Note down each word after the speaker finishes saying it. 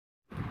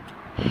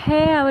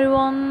Hey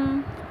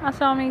everyone,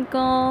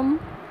 Assalamualaikum.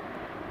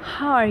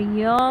 How are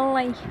y'all?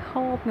 I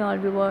hope my all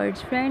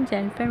viewers, friends,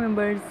 and family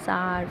members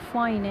are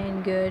fine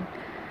and good.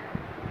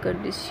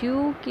 God bless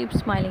you. Keep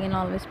smiling and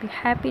always be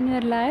happy in your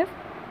life.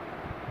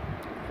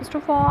 First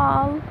of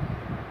all,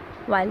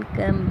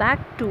 welcome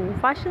back to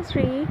Fashion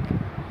Street,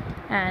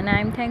 and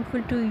I'm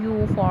thankful to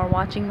you for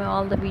watching my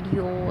all the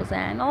videos,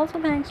 and also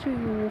thanks to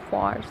you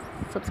for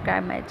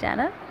subscribe my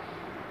channel.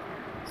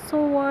 So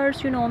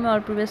words, my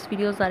all previous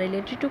videos are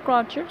related to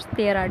crochets.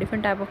 There are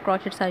different type of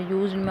crochets are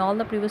used in my all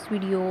the previous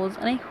videos,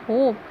 and I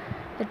hope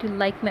that you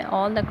like my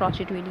all the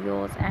crochet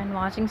videos and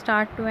watching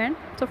start to end.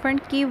 So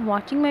friend, keep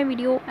watching my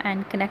video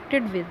and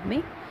connected with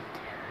me.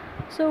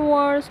 So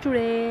words,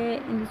 today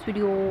in this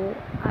video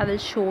I will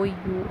show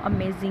you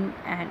amazing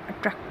and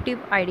attractive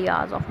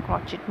ideas of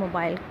crochet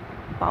mobile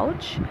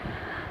pouch.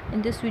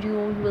 In this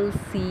video you will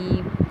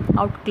see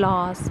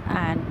outglass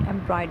and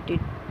embroidered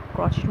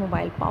crochet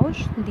mobile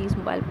pouch. These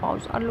mobile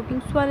pouches are looking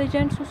so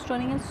elegant, so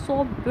stunning, and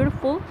so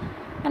beautiful,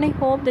 and I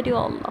hope that you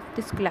all love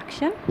this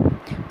collection.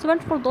 So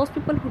and for those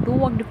people who do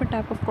work different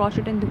type of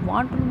crochet and they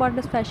want to know about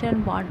this fashion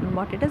and want to know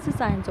about latest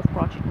designs of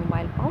crochet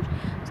mobile pouch,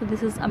 so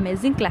this is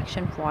amazing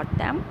collection for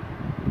them.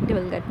 They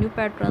will get new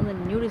patterns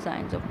and new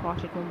designs of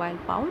crochet mobile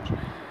pouch.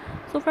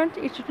 So friends,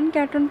 its written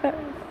pattern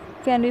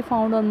can be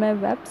found on my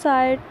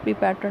website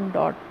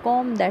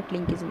bpattern.com. That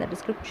link is in the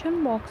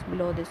description box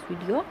below this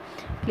video.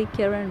 Click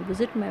here and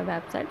visit my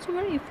website. So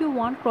if you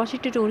want crochet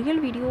tutorial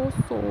videos,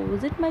 so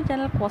visit my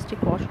channel Coste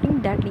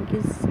Crocheting. That link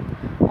is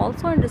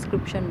also in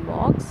description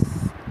box.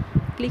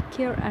 Click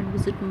here and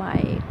visit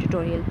my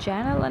tutorial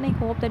channel, and I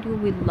hope that you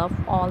will love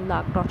all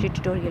the crochet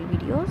tutorial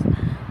videos.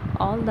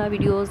 All the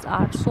videos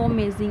are so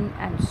amazing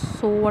and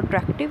so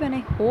attractive, and I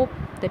hope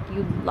that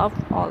you love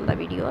all the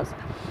videos.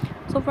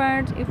 So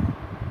friends, if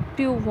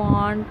you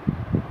want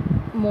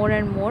more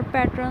and more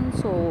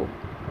patterns, so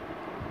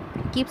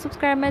keep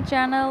subscribe my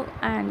channel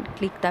and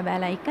click the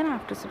bell icon.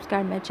 After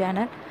subscribe my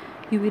channel,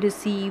 you will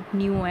receive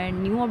new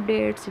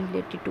updates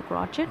related to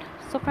crochet.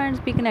 So friends,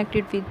 be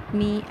connected with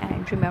me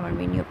and remember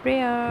me in your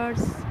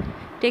prayers.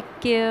 Take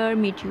care,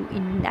 meet you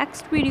in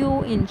next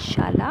video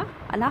inshallah.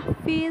 Allah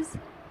Hafiz.